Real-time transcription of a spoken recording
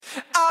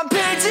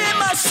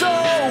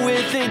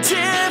with a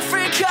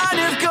different kind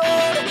of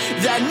gold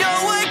that no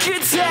one can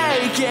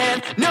take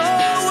and no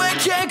one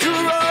can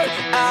corrode.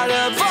 Out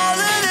of all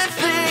of the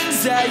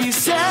things that you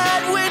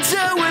said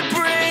winter would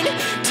bring,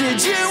 did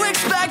you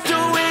expect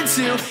the wind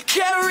to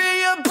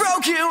carry a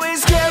broken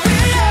wings?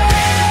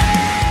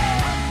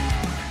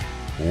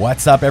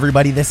 What's up,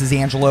 everybody? This is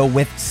Angelo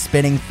with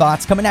Spinning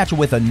Thoughts, coming at you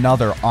with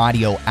another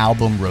audio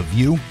album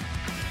review.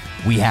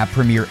 We have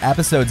premiere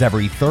episodes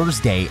every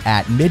Thursday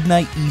at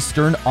midnight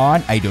Eastern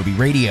on Adobe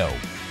Radio.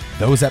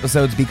 Those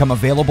episodes become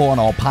available on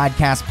all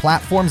podcast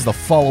platforms the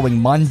following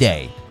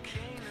Monday.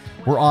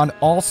 We're on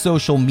all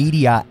social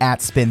media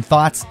at Spin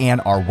Thoughts, and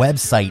our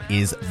website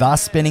is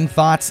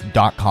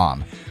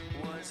thespinningthoughts.com.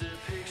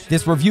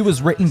 This review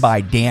is written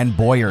by Dan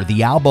Boyer.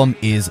 The album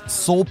is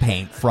Soul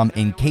Paint from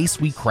In Case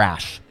We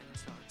Crash.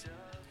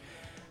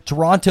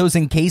 Toronto's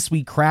In Case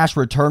We Crash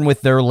return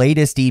with their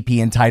latest EP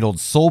entitled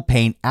Soul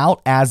Paint,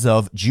 out as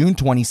of June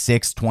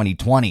 26,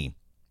 2020.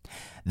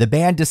 The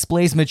band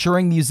displays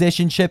maturing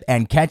musicianship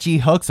and catchy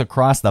hooks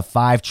across the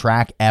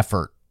 5-track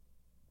effort.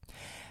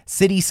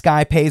 City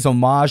Sky pays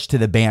homage to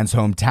the band's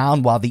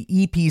hometown, while the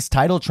EP's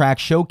title track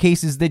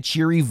showcases the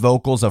cheery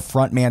vocals of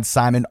frontman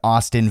Simon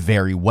Austin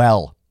very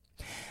well.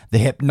 The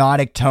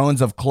hypnotic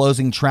tones of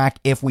closing track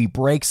If We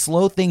Break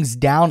slow things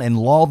down and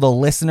lull the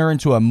listener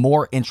into a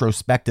more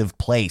introspective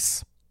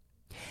place.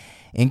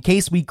 In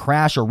Case We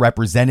Crash are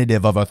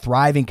representative of a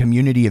thriving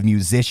community of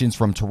musicians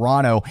from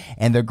Toronto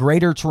and the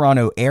Greater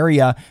Toronto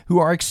Area who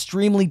are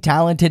extremely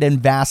talented and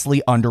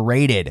vastly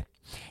underrated.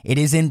 It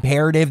is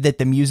imperative that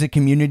the music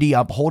community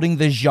upholding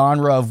the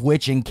genre of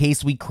which In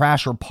Case We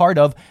Crash are part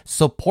of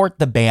support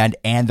the band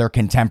and their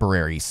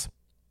contemporaries.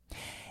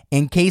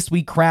 In Case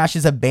We Crash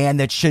is a band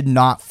that should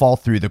not fall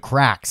through the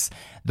cracks.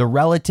 The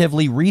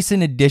relatively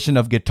recent addition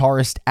of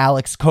guitarist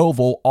Alex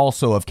Koval,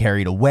 also of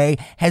Carried Away,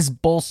 has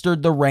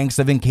bolstered the ranks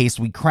of In Case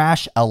We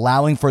Crash,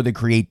 allowing for the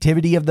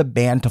creativity of the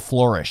band to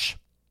flourish.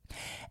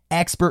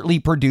 Expertly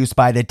produced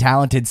by the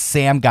talented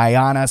Sam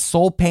Guyana,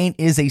 Soul Paint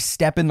is a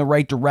step in the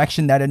right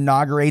direction that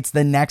inaugurates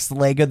the next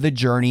leg of the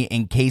journey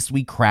In Case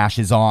We Crash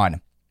is on.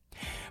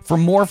 For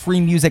more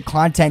free music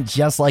content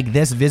just like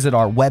this, visit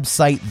our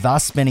website,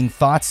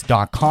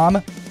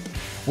 thespinningthoughts.com.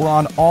 We're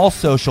on all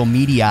social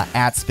media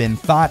at Spin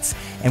Thoughts,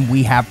 and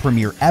we have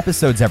premiere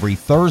episodes every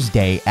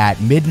Thursday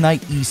at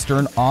midnight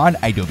Eastern on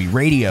Adobe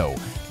Radio.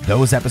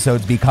 Those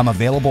episodes become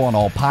available on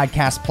all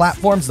podcast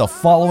platforms the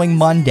following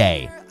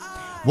Monday.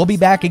 We'll be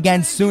back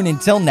again soon.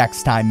 Until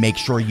next time, make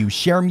sure you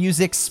share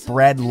music,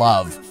 spread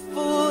love.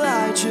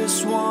 I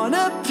just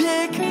wanna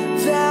pick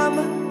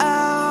them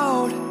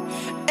out,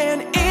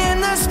 and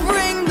in the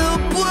spring they'll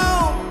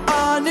bloom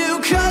a new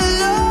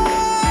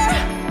color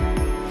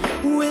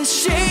with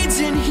shades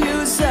and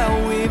hues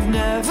that we've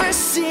never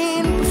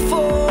seen.